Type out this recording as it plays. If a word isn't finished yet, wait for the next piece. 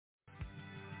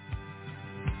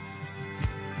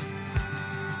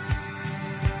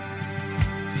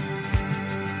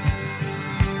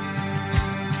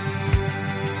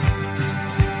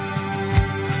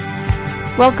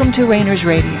Welcome to Rainers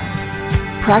Radio,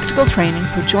 practical training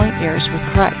for joint heirs with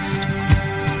Christ,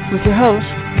 with your host,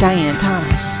 Diane Thomas.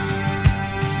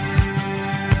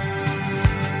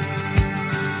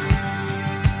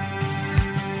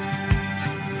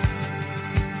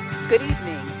 Good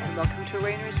evening, and welcome to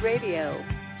Rainers Radio.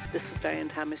 This is Diane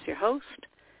Thomas, your host.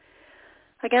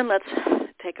 Again, let's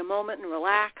take a moment and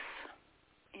relax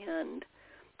and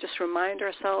just remind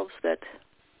ourselves that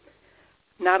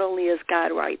not only is God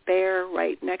right there,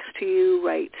 right next to you,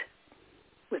 right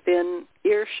within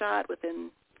earshot,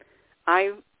 within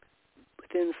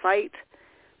sight,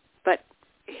 but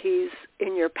He's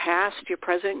in your past, your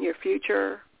present, your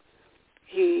future.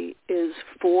 He is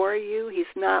for you. He's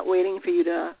not waiting for you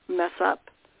to mess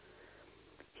up.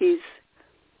 He's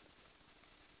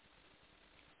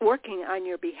working on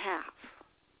your behalf.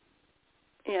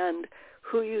 And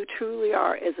who you truly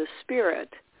are as a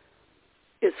spirit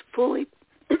is fully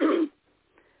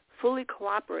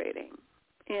cooperating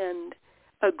and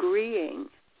agreeing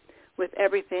with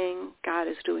everything God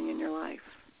is doing in your life.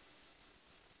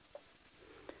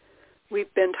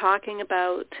 We've been talking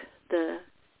about the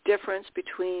difference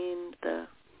between the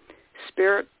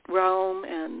spirit realm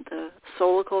and the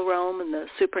soulical realm and the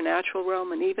supernatural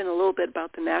realm, and even a little bit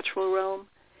about the natural realm.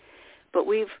 But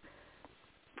we're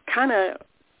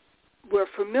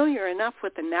familiar enough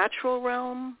with the natural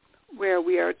realm where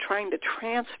we are trying to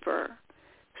transfer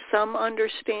some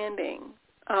understanding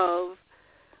of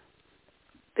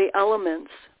the elements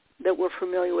that we're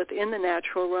familiar with in the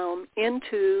natural realm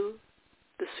into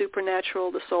the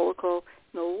supernatural, the soulical,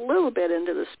 and a little bit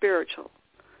into the spiritual.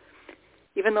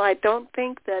 Even though I don't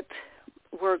think that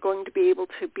we're going to be able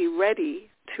to be ready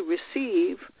to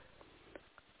receive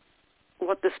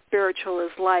what the spiritual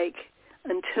is like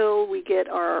until we get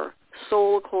our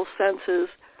soulical senses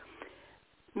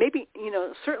maybe,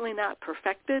 certainly not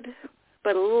perfected,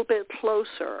 but a little bit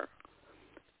closer,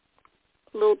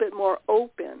 a little bit more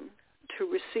open to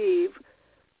receive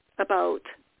about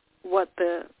what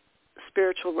the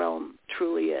spiritual realm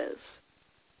truly is.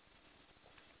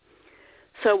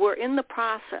 So we're in the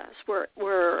process.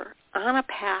 We're on a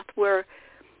path where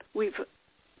we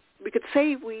could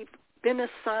say we've been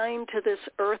assigned to this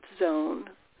earth zone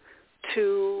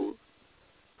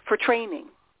for training,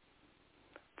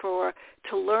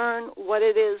 to learn what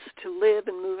it is to live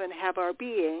and move and have our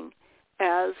being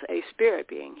as a spirit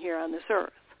being here on this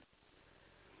earth.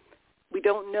 We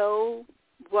don't know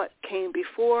what came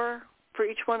before for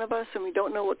each one of us, and we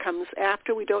don't know what comes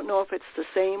after. We don't know if it's the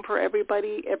same for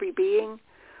everybody, every being.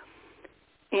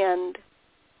 And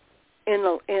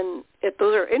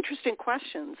those are interesting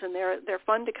questions, and they're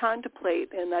fun to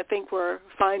contemplate, and I think we're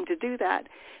fine to do that.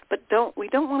 But we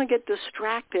don't want to get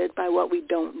distracted by what we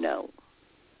don't know.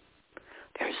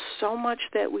 There's so much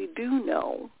that we do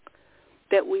know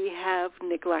that we have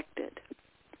neglected.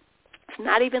 It's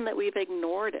not even that we've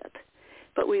ignored it,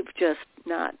 but we've just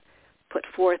not put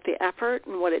forth the effort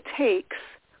and what it takes.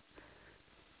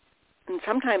 And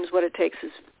sometimes what it takes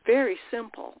is very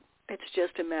simple. It's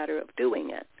just a matter of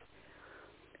doing it.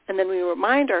 And then we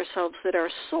remind ourselves that our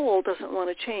soul doesn't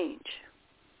want to change.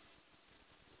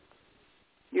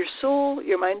 Your soul,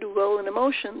 your mind, will, and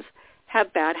emotions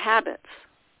have bad habits.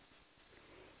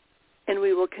 And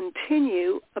we will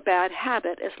continue a bad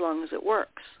habit as long as it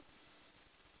works.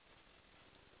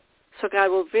 So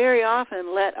God will very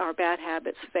often let our bad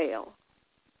habits fail.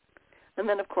 And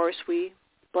then, of course, we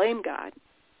blame God.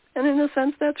 And in a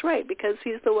sense, that's right, because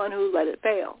He's the one who let it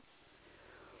fail.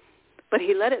 But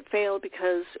He let it fail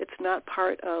because it's not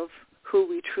part of who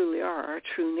we truly are, our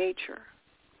true nature.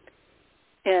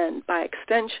 And by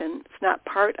extension, it's not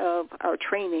part of our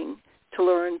training to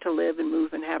learn to live and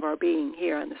move and have our being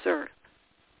here on this earth.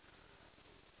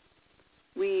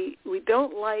 We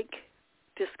don't like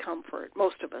discomfort,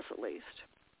 most of us at least.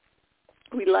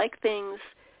 We like things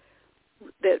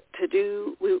we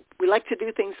like to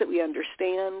do things that we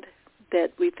understand,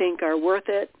 that we think are worth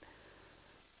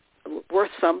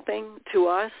something to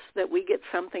us, that we get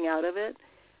something out of it.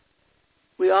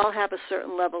 We all have a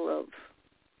certain level of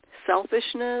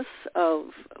selfishness, of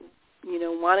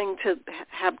wanting to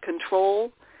have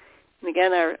control. And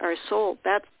again, our soul,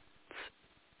 that's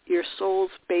your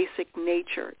soul's basic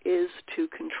nature, is to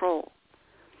control.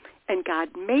 And God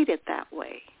made it that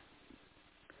way.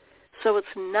 So it's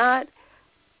not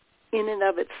in and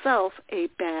of itself a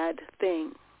bad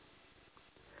thing.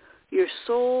 Your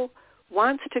soul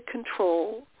wants to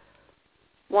control,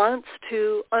 wants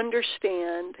to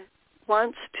understand,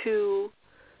 wants to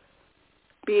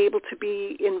be able to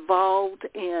be involved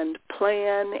and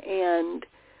plan and,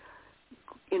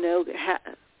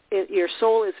 your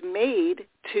soul is made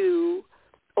to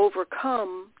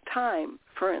overcome time,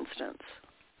 for instance.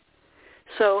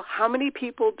 So how many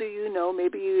people do you know,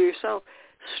 maybe you yourself,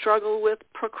 struggle with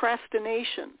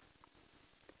procrastination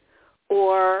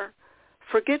or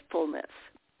forgetfulness?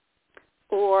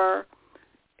 Or,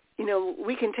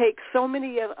 we can take so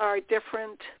many of our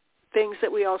different things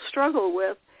that we all struggle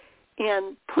with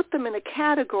and put them in a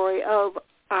category of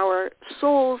our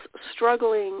souls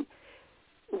struggling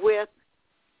with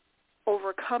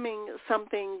overcoming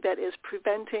something that is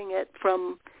preventing it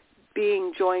from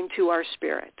being joined to our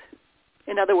spirit.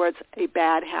 In other words, a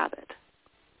bad habit,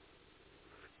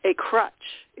 a crutch,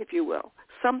 if you will,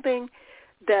 something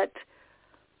that,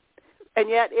 and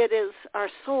yet our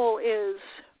soul is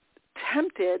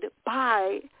tempted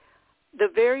by the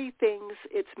very things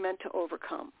it's meant to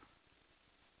overcome.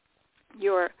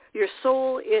 Your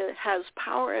soul has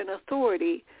power and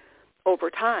authority over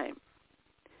time.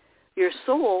 Your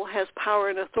soul has power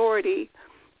and authority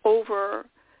over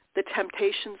the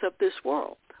temptations of this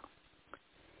world.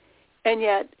 And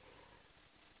yet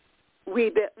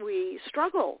we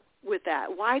struggle with that.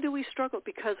 Why do we struggle?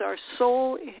 Because our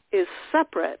soul is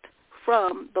separate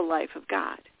from the life of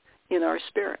God in our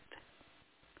spirit.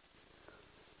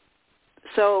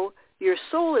 So your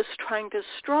soul is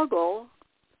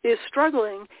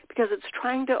struggling because it's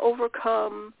trying to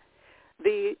overcome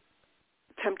the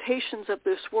temptations of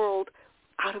this world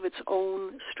out of its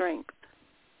own strength.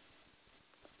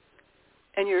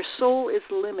 And your soul is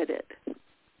limited.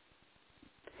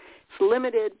 It's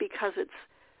limited because it's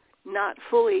not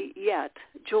fully yet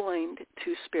joined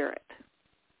to spirit.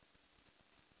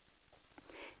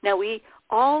 Now, we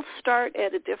all start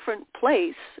at a different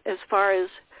place as far as,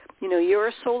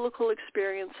 your soulical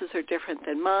experiences are different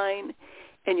than mine,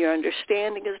 and your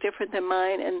understanding is different than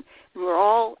mine, and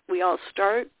we all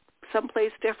start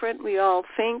someplace different. We all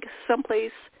think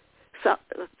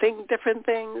think different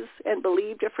things and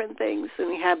believe different things, and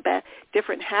we have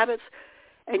different habits,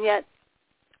 and yet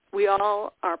we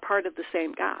all are part of the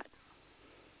same God,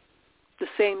 the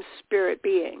same spirit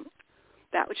being.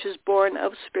 That which is born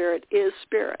of spirit is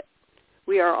spirit.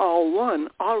 We are all one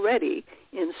already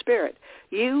in spirit.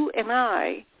 You and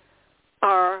I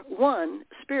are one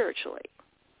spiritually.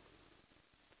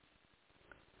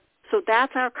 So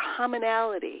that's our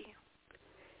commonality.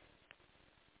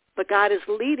 But God is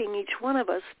leading each one of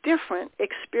us different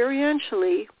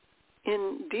experientially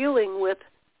in dealing with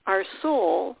our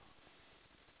soul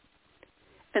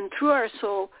and through our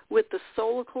soul with the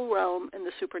soulical realm and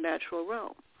the supernatural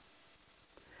realm.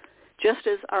 Just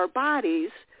as our bodies,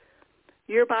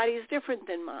 your body is different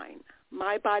than mine.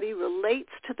 My body relates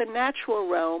to the natural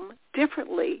realm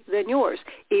differently than yours,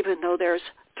 even though there's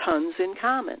tons in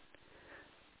common.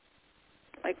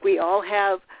 Like we all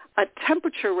have a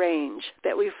temperature range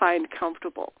that we find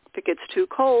comfortable. If it gets too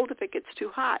cold, if it gets too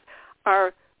hot,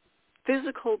 our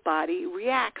physical body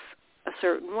reacts a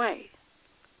certain way.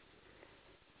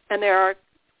 And there are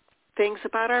things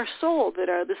about our soul that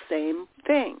are the same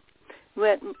thing.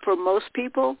 For most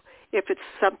people, if it's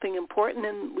something important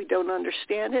and we don't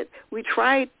understand it,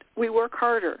 we work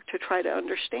harder to try to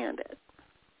understand it.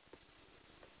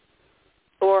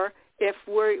 Or if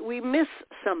we miss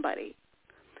somebody,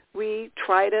 we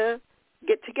try to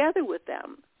get together with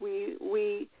them.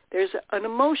 There's an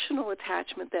emotional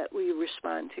attachment that we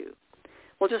respond to.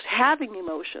 Well, just having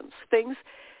emotions, things,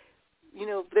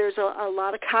 there's a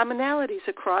lot of commonalities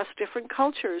across different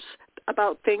cultures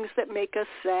about things that make us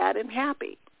sad and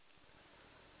happy.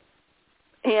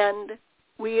 And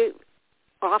we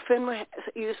often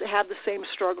have the same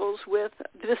struggles with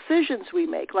the decisions we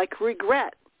make, like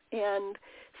regret and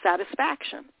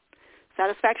satisfaction.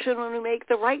 Satisfaction when we make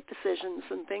the right decisions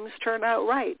and things turn out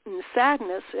right, and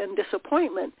sadness and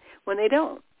disappointment when they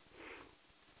don't.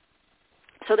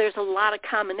 So there's a lot of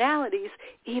commonalities,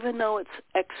 even though it's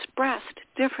expressed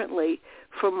differently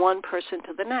from one person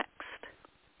to the next.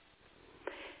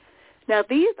 Now,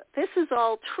 this is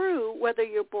all true whether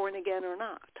you're born again or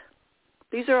not.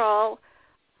 These are all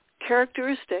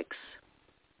characteristics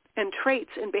and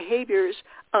traits and behaviors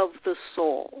of the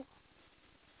soul.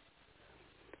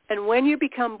 And when you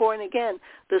become born again,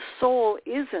 the soul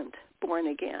isn't born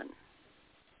again.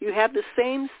 You have the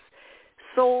same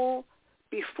soul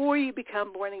before you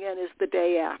become born again as the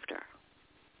day after.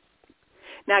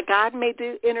 Now, God may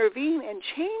intervene and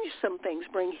change some things,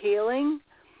 bring healing,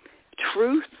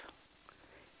 truth.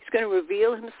 He's going to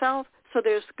reveal himself. So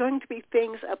there's going to be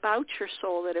things about your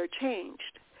soul that are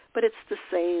changed, but it's the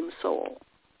same soul.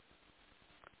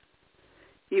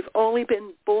 You've only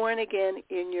been born again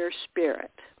in your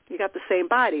spirit. You got the same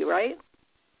body, right?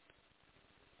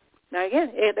 Now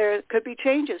again, there could be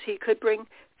changes. He could bring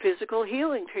physical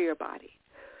healing to your body.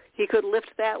 He could lift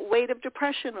that weight of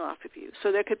depression off of you.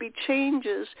 So there could be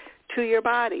changes to your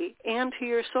body and to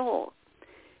your soul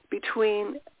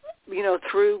between,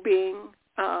 through being,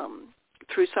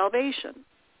 through salvation.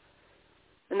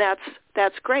 And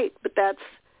that's great, but that's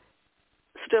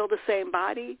still the same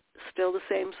body, still the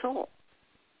same soul.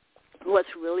 What's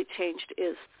really changed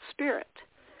is spirit.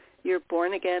 You're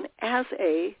born again as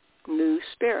a new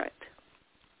spirit.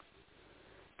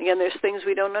 Again, there's things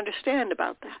we don't understand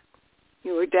about that.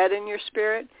 You were dead in your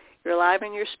spirit. You're alive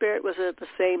in your spirit. Was it the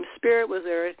same spirit? Was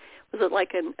it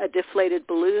like a deflated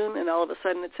balloon, and all of a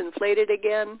sudden it's inflated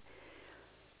again?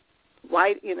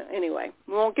 Why? Anyway,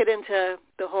 we won't get into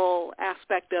the whole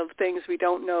aspect of things we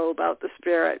don't know about the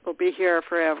spirit. We'll be here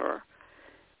forever.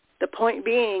 The point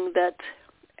being that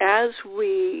as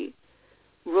we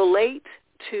relate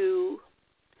to,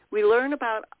 we learn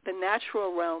about the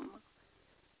natural realm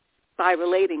by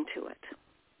relating to it.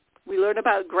 We learn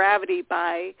about gravity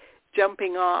by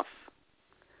jumping off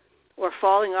or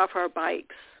falling off our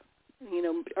bikes,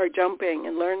 or jumping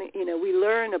and learning. We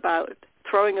learn about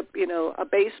throwing a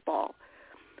baseball.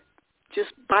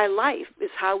 Just by life is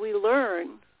how we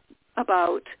learn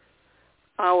about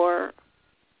our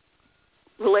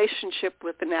relationship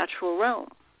with the natural realm,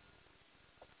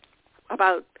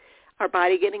 about our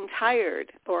body getting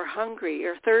tired or hungry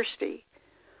or thirsty,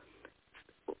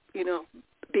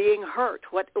 being hurt.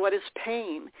 What is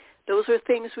pain? Those are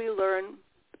things we learn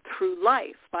through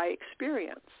life by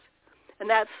experience. And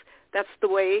that's the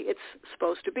way it's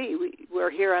supposed to be. We're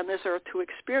here on this earth to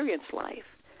experience life.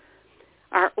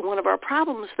 One of our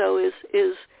problems, though,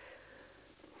 is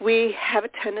we have a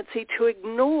tendency to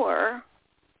ignore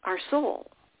our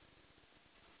soul.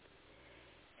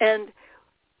 And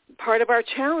part of our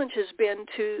challenge has been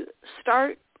to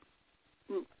start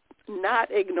not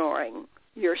ignoring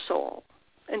your soul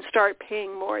and start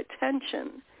paying more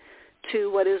attention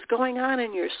to what is going on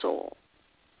in your soul.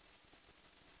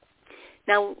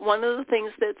 Now, one of the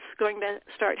things that's going to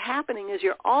start happening is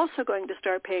you're also going to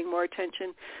start paying more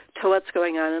attention to what's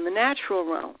going on in the natural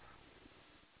realm,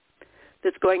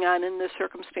 that's going on in the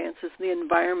circumstances, the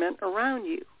environment around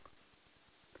you.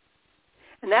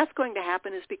 And that's going to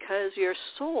happen is because your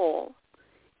soul,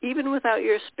 even without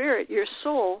your spirit, your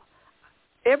soul,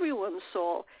 everyone's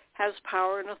soul, has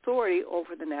power and authority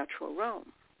over the natural realm.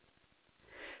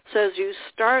 So as you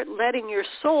start letting your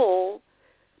soul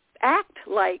act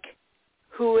like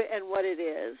who and what it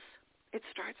is, it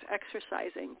starts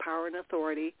exercising power and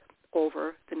authority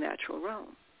over the natural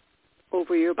realm,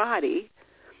 over your body,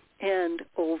 and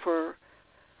over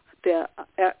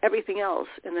everything else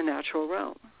in the natural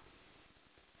realm.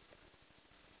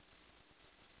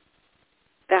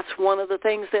 That's one of the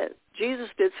things that Jesus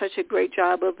did such a great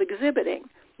job of exhibiting.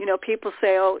 People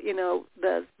say,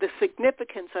 the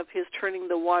significance of his turning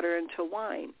the water into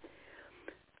wine.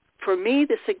 For me,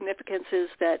 the significance is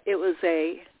that it was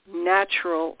a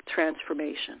natural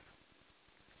transformation.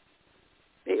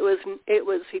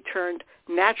 He turned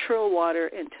natural water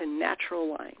into natural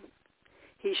wine.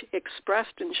 He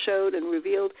expressed and showed and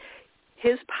revealed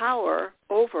his power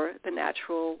over the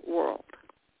natural world.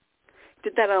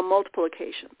 Did that on multiple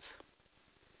occasions.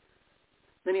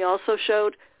 Then he also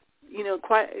showed, and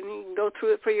you can go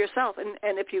through it for yourself.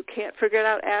 And if you can't figure it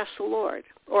out, ask the Lord.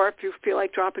 Or if you feel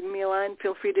like dropping me a line,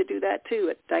 feel free to do that too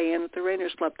at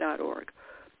diane@therainersclub.org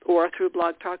or through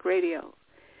Blog Talk Radio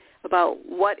about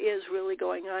what is really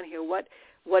going on here. What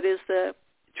is the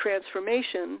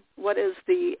transformation? What is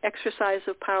the exercise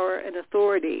of power and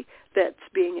authority that's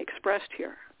being expressed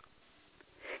here?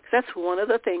 'Cause that's one of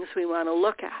the things we want to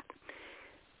look at.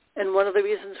 And one of the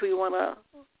reasons we want to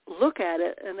look at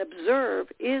it and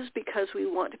observe is because we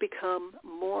want to become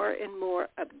more and more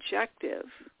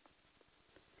objective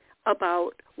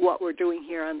about what we're doing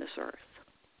here on this earth.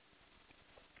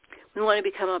 We want to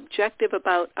become objective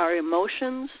about our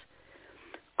emotions,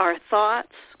 our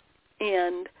thoughts,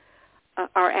 and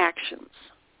our actions.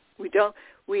 We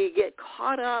get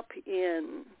caught up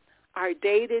in our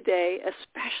day-to-day,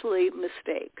 especially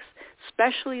mistakes,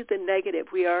 especially the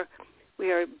negative. We are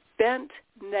bent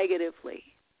negatively.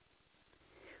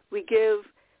 We give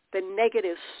the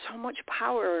negative so much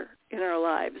power in our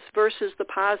lives versus the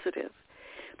positive.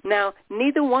 Now,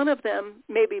 neither one of them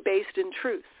may be based in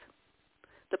truth.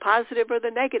 The positive or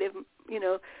the negative, we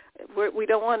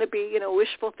don't want to be,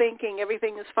 wishful thinking,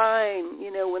 everything is fine,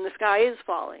 when the sky is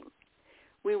falling.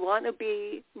 We want to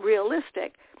be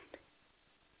realistic.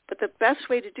 But the best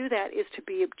way to do that is to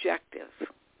be objective.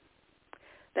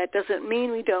 That doesn't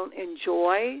mean we don't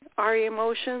enjoy our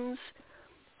emotions,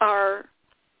 our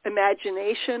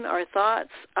imagination, our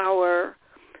thoughts, our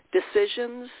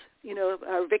decisions,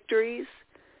 our victories.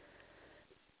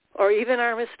 or even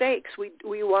our mistakes.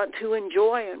 We want to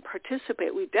enjoy and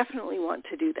participate. We definitely want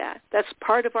to do that. That's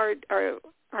part of our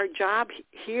job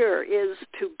here, is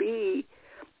to be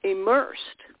immersed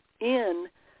in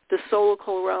the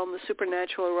soulical realm, the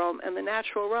supernatural realm, and the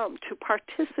natural realm, to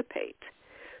participate,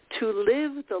 to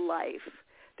live the life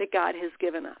that God has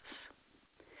given us.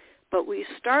 But we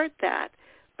start that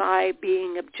by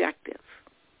being objective.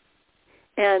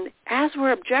 And as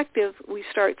we're objective, we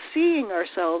start seeing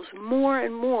ourselves more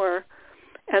and more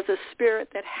as a spirit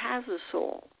that has a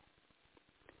soul.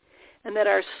 And that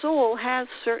our soul has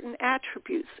certain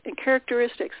attributes and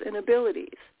characteristics and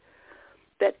abilities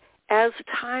that as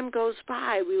time goes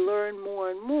by, we learn more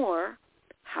and more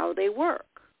how they work.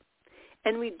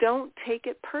 And we don't take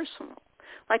it personal.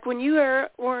 Like when you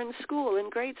were in school, in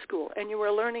grade school, and you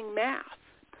were learning math.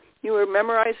 You were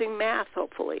memorizing math,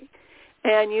 hopefully.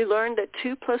 And you learned that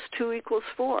 2 plus 2 equals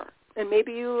 4. And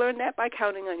maybe you learned that by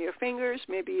counting on your fingers.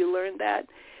 Maybe you learned that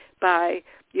by,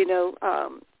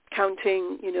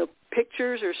 counting,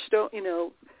 pictures or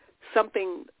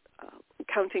something,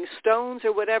 counting stones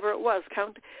or whatever it was,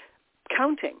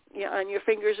 counting on your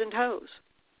fingers and toes.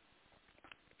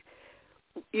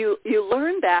 You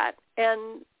learned that,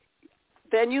 and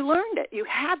then you learned it. You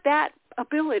had that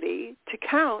ability to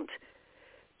count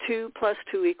 2 plus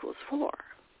 2 equals 4.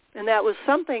 And that was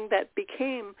something that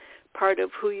became part of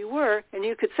who you were, and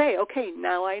you could say, okay,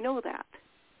 now I know that.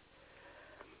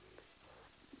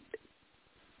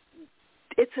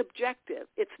 It's objective.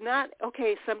 It's not,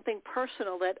 something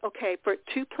personal that, for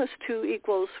 2 plus 2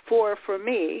 equals 4 for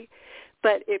me,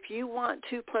 but if you want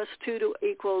 2 plus 2 to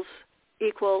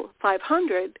equal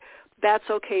 500, that's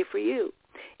okay for you.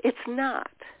 It's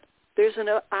not. There's an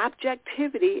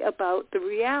objectivity about the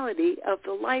reality of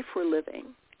the life we're living.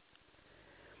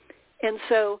 And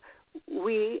so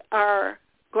we are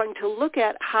going to look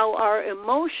at how our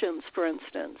emotions, for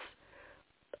instance,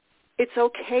 it's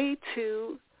okay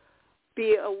to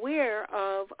be aware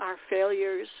of our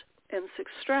failures and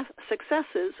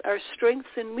successes, our strengths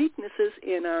and weaknesses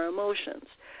in our emotions,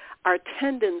 our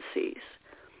tendencies,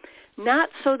 not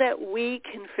so that we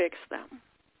can fix them,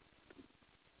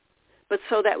 but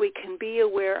so that we can be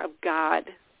aware of God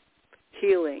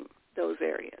healing those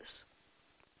areas.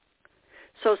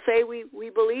 So say we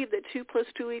believe that 2 plus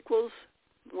 2 equals,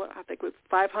 I think it was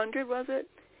 500, was it?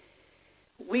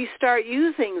 We start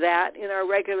using that in our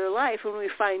regular life when we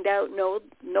find out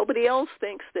nobody else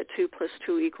thinks that 2 plus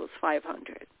 2 equals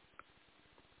 500.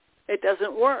 It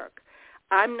doesn't work.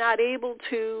 I'm not able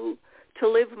to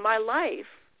live my life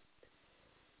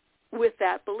with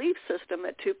that belief system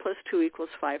that 2 plus 2 equals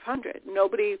 500.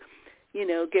 Nobody,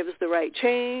 gives the right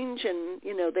change, and,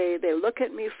 they look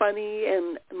at me funny,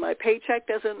 and my paycheck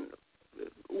doesn't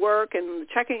work, and the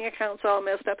checking account's all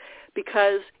messed up,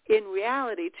 because in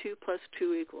reality 2 plus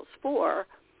 2 equals 4,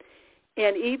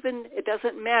 and even it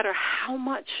doesn't matter how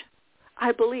much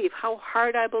I believe, how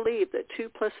hard I believe that 2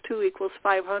 plus 2 equals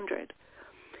 500,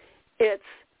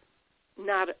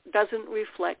 doesn't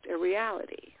reflect a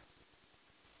reality.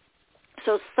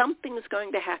 So something's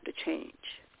going to have to change.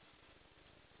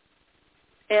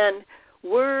 And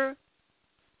we're,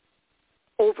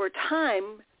 over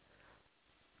time,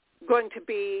 going to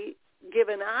be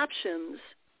given options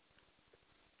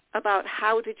about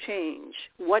how to change,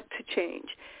 what to change.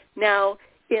 Now,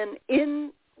 in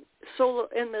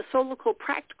the Soulical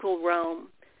practical realm,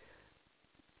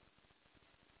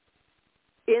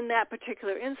 in that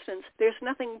particular instance, there's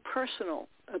nothing personal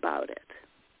about it.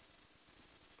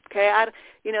 Okay,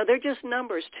 they're just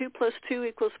numbers. 2 plus 2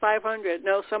 equals 500.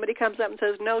 No, somebody comes up and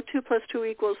says, no, 2 plus 2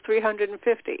 equals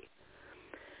 350.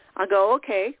 I'll go,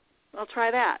 okay, I'll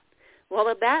try that. Well,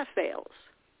 if that fails,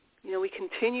 we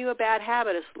continue a bad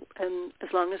habit as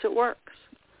long as it works.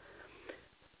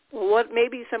 Well,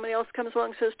 maybe somebody else comes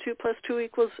along and says 2 plus 2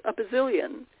 equals a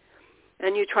bazillion,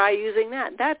 and you try using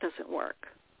that. That doesn't work.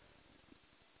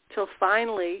 Till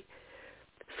finally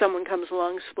someone comes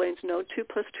along and explains, no, 2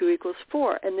 plus 2 equals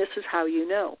 4, and this is how you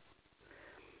know.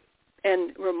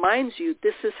 And reminds you,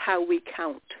 this is how we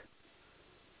count.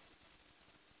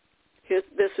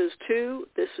 This is 2,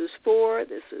 this is 4,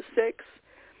 this is 6.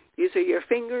 These are your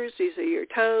fingers, these are your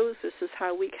toes. This is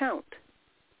how we count.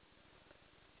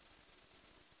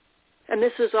 And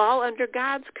this is all under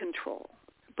God's control,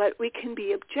 but we can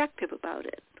be objective about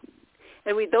it.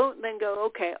 And we don't then go,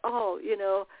 okay,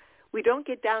 we don't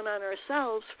get down on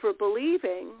ourselves for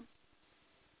believing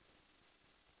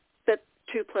that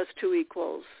 2 plus 2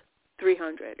 equals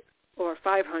 300 or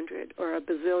 500 or a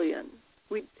bazillion.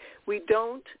 We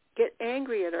don't get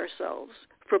angry at ourselves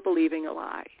for believing a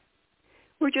lie.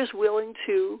 We're just willing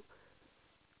to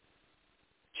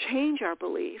change our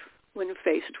belief when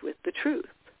faced with the truth.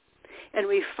 And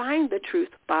we find the truth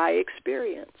by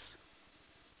experience,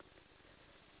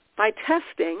 by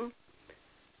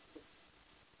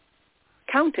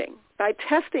counting, by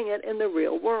testing it in the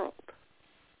real world.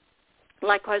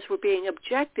 Likewise, we're being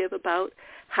objective about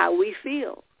how we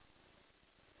feel.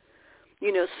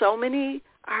 So many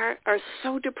are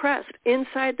so depressed.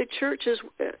 Inside the church is,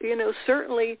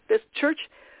 certainly, the church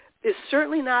is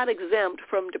certainly not exempt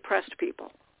from depressed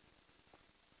people.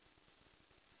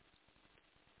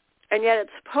 And yet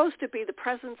it's supposed to be the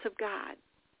presence of God.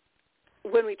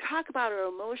 When we talk about our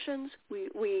emotions,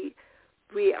 we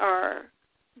are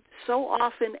so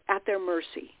often at their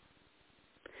mercy.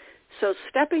 So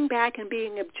stepping back and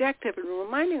being objective and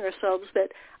reminding ourselves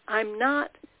that I'm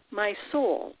not my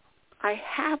soul. I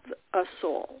have a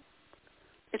soul.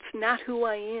 It's not who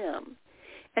I am.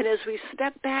 And as we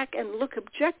step back and look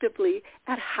objectively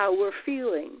at how we're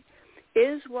feeling,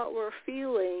 is what we're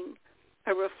feeling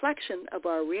a reflection of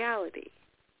our reality?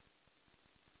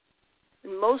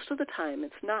 And most of the time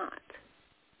it's not.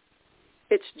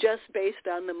 It's just based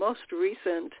on the most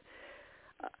recent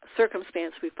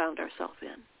circumstance we found ourselves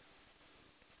in.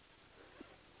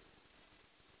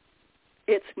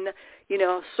 It's,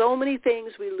 so many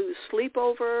things we lose sleep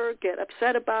over, get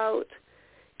upset about,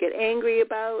 get angry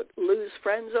about, lose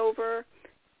friends over,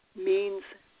 means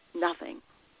nothing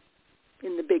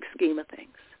in the big scheme of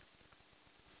things.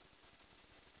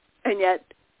 And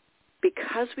yet,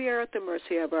 because we are at the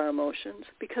mercy of our emotions,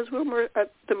 because we're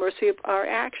at the mercy of our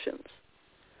actions,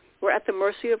 we're at the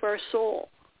mercy of our soul,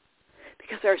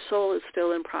 because our soul is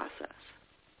still in process.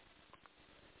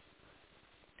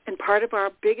 And part of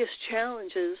our biggest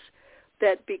challenge is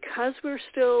that because we're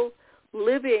still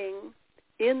living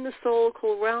in the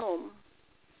soulical realm,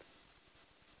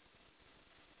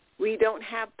 we don't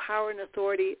have power and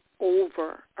authority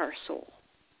over our soul.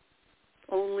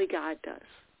 Only God does.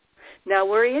 Now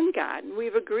we're in God, and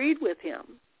we've agreed with him,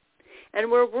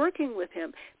 and we're working with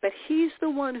him, but he's the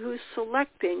one who's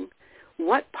selecting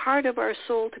what part of our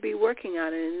soul to be working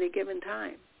on at any given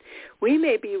time. We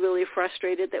may be really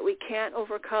frustrated that we can't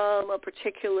overcome a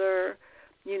particular,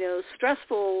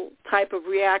 stressful type of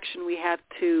reaction we have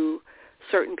to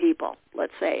certain people.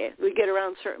 Let's say we get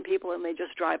around certain people and they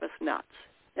just drive us nuts,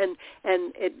 and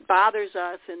it bothers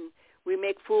us, and we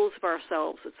make fools of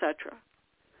ourselves, etc.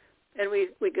 And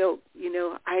we go,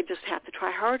 I just have to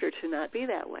try harder to not be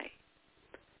that way.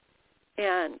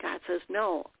 And God says,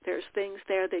 no, there's things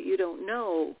there that you don't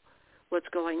know what's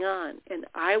going on, and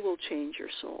I will change your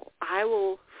soul. I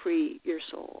will free your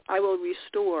soul. I will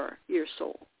restore your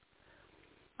soul.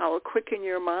 I will quicken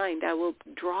your mind. I will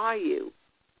draw you.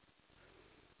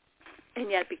 And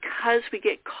yet because we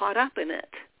get caught up in it,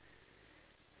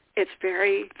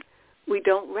 we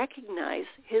don't recognize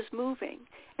his moving.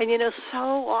 And so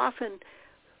often,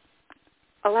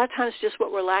 a lot of times just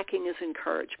what we're lacking is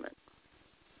encouragement.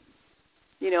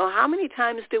 How many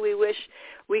times do we wish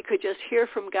we could just hear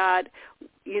from God,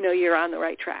 you're on the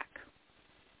right track.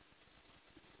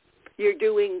 You're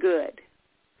doing good.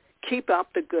 Keep up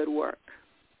the good work.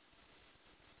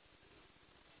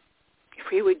 If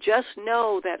we would just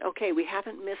know that, okay, we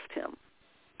haven't missed him.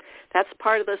 That's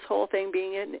part of this whole thing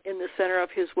being in the center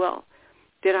of his will.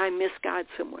 Did I miss God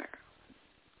somewhere?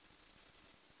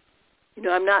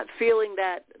 I'm not feeling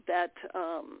that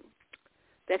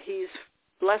he's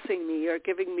blessing me or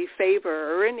giving me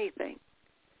favor or anything.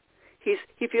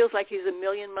 He feels like he's a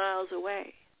million miles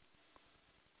away.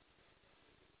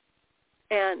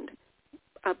 And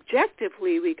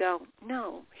objectively we go,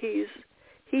 no, he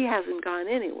hasn't gone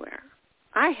anywhere.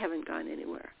 I haven't gone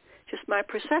anywhere. Just my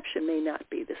perception may not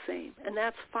be the same, and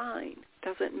that's fine.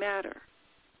 Doesn't matter.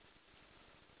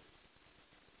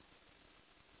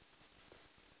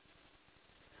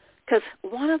 Because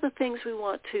one of the things we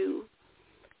want to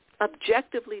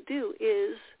objectively do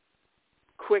is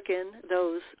quicken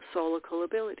those soulical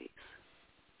abilities.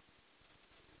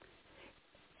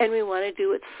 And we want to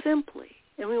do it simply.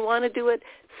 And we want to do it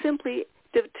simply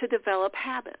to develop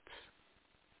habits.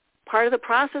 Part of the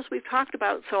process we've talked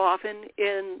about so often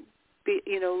in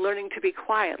learning to be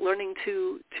quiet, learning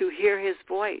to hear his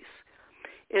voice,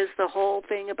 is the whole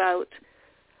thing about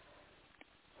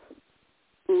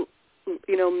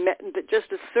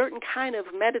just a certain kind of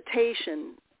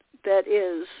meditation that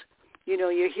is,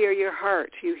 you hear your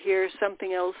heart, you hear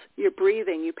something else, you're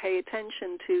breathing, you pay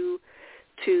attention to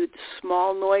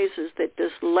small noises that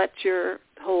just let your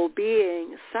whole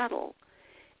being settle,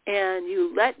 and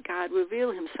you let God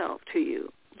reveal himself to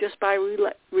you just by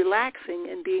relaxing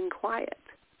and being quiet,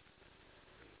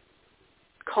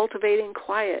 cultivating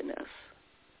quietness.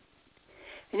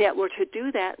 And yet we're to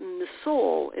do that in the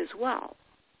soul as well.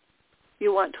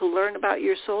 You want to learn about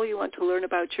your soul. You want to learn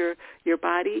about your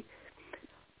body.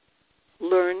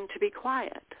 Learn to be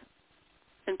quiet.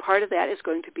 And part of that is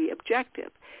going to be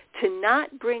objective. To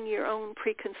not bring your own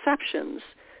preconceptions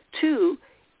to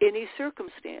any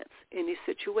circumstance, any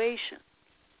situation,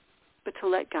 but to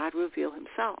let God reveal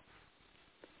himself.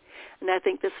 And I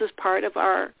think this is part of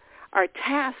our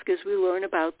task as we learn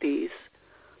about these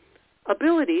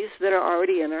abilities that are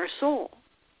already in our soul.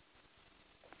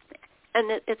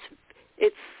 And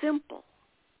it's simple.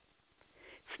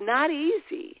 It's not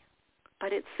easy,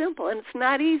 but it's simple. And it's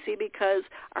not easy because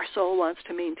our soul wants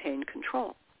to maintain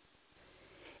control.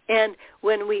 And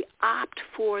when we opt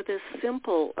for this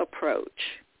simple approach,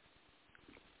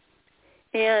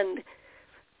 and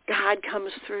God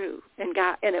comes through, and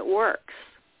it works,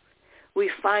 we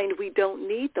find we don't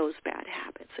need those bad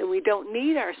habits, and we don't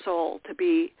need our soul to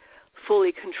be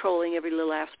fully controlling every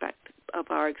little aspect of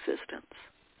our existence.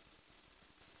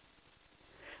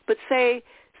 But say,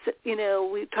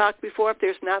 we talked before, if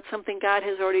there's not something God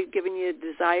has already given you a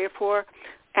desire for,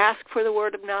 ask for the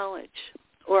word of knowledge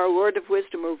or a word of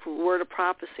wisdom or a word of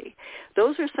prophecy.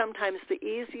 Those are sometimes the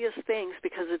easiest things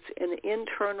because it's an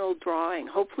internal drawing.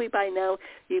 Hopefully by now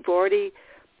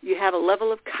you have a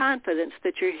level of confidence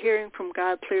that you're hearing from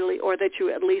God clearly, or that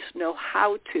you at least know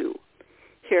how to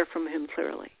hear from him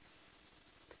clearly.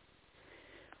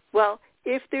 Well,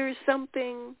 if there's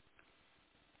something,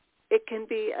 it can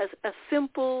be a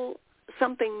simple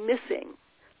something missing.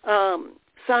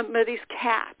 Somebody's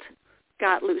cat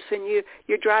got loose, and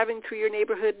you're driving through your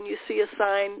neighborhood and you see a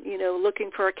sign, looking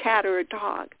for a cat or a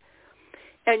dog,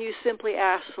 and you simply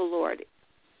ask the Lord,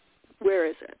 where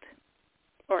is it?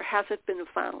 Or has it been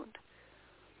found?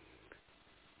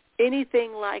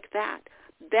 Anything like that.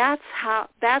 That's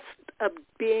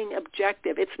being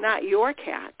objective. It's not your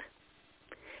cat.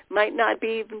 Might not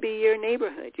even be your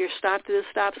neighborhood. You're stopped at a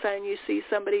stop sign, you see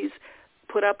somebody's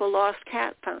put up a lost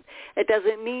cat found. It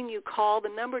doesn't mean you call the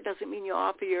number, doesn't mean you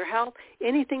offer your help,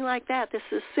 anything like that. This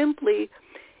is simply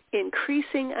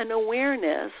increasing an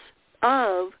awareness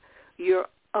of your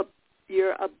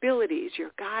abilities,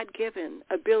 your God-given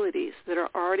abilities that are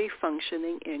already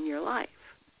functioning in your life.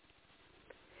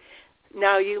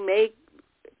 Now you may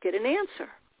get an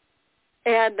answer,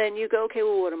 and then you go, okay,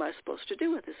 well, what am I supposed to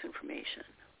do with this information?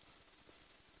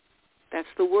 That's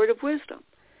the word of wisdom.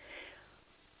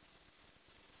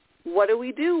 What do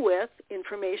we do with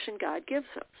information God gives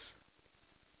us?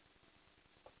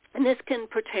 And this can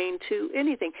pertain to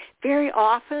anything. Very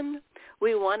often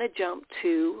we want to jump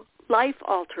to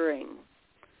life-altering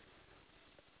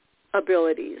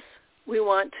abilities. We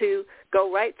want to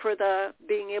go right for the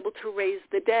being able to raise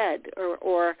the dead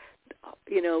or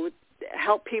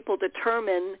help people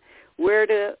determine where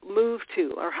to move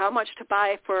to or how much to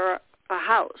buy for a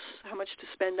house, how much to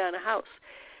spend on a house,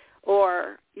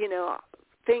 or,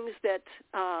 things that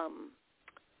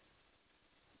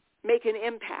make an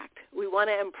impact. We want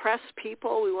to impress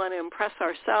people. We want to impress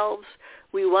ourselves.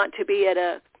 We want to be at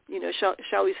a,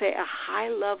 shall we say, a high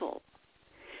level,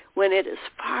 when it is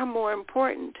far more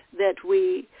important that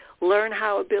we learn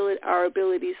how our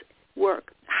abilities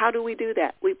work. How do we do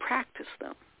that? We practice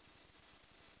them.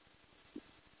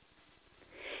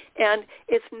 And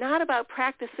it's not about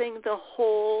practicing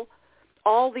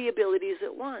all the abilities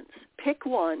at once. Pick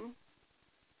one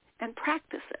and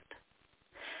practice it.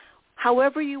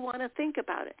 However you want to think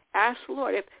about it. Ask the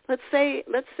Lord. Let's say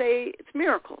it's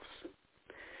miracles.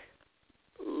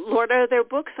 Lord, are there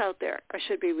books out there I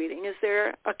should be reading? Is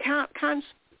there a conference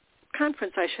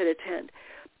I should attend?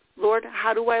 Lord,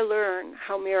 how do I learn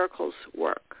how miracles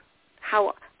work?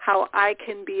 How I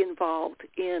can be involved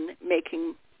in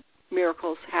making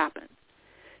miracles happen?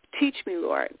 Teach me,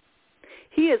 Lord.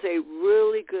 He is a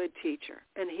really good teacher,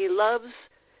 and he loves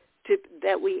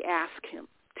that we ask him,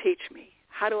 teach me.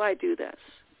 How do I do this?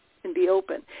 And be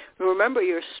open. And remember,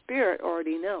 your spirit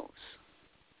already knows.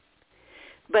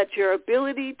 But your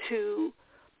ability to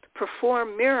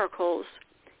perform miracles,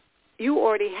 you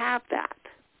already have that.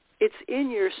 It's in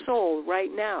your soul right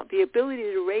now. The ability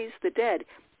to raise the dead,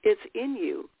 it's in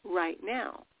you right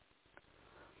now.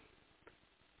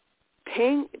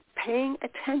 Paying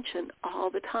attention all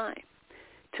the time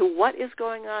to what is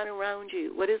going on around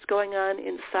you, what is going on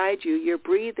inside you, your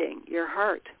breathing, your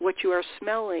heart, what you are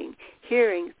smelling,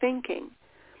 hearing, thinking,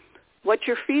 what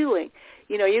you're feeling.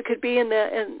 You could be in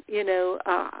a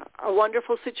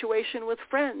wonderful situation with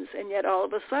friends, and yet all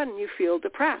of a sudden you feel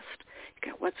depressed.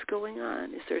 You go, what's going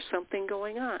on? Is there something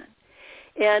going on?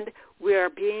 And we're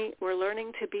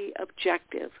learning to be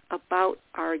objective about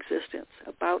our existence,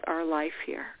 about our life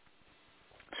here.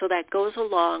 So that goes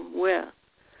along with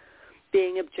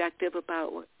being objective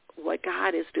about what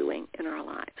God is doing in our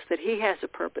lives, that he has a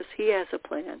purpose, he has a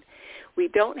plan. We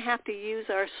don't have to use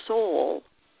our soul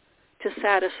to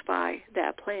satisfy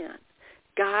that plan.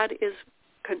 God is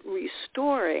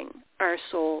restoring our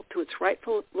soul to its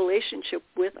rightful relationship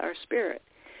with our spirit.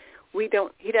 He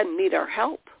doesn't need our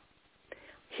help.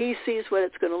 He sees what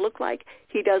it's going to look like.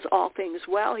 He does all things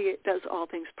well. He does all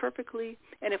things perfectly.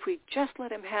 And if we just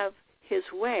let him have his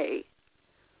way,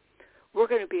 we're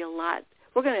going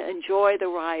to enjoy the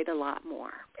ride a lot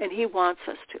more. And he wants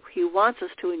us to. He wants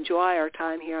us to enjoy our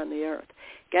time here on the earth.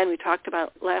 Again, we talked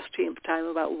about last time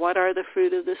about what are the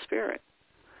fruit of the Spirit.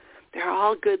 They're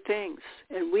all good things,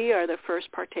 and we are the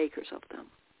first partakers of them.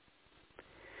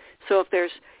 So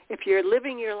if you're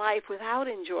living your life without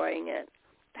enjoying it,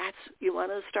 you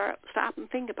want to stop and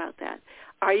think about that.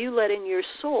 Are you letting your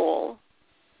soul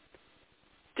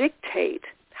dictate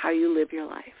how you live your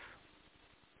life?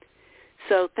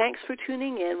 So thanks for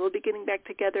tuning in. We'll be getting back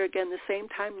together again the same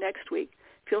time next week.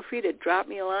 Feel free to drop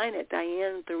me a line at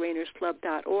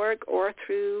diane@therainersclub.org or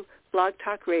through Blog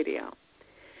Talk Radio.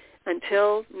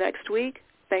 Until next week,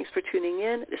 thanks for tuning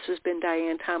in. This has been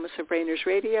Diane Thomas of Rainers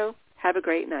Radio. Have a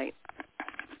great night.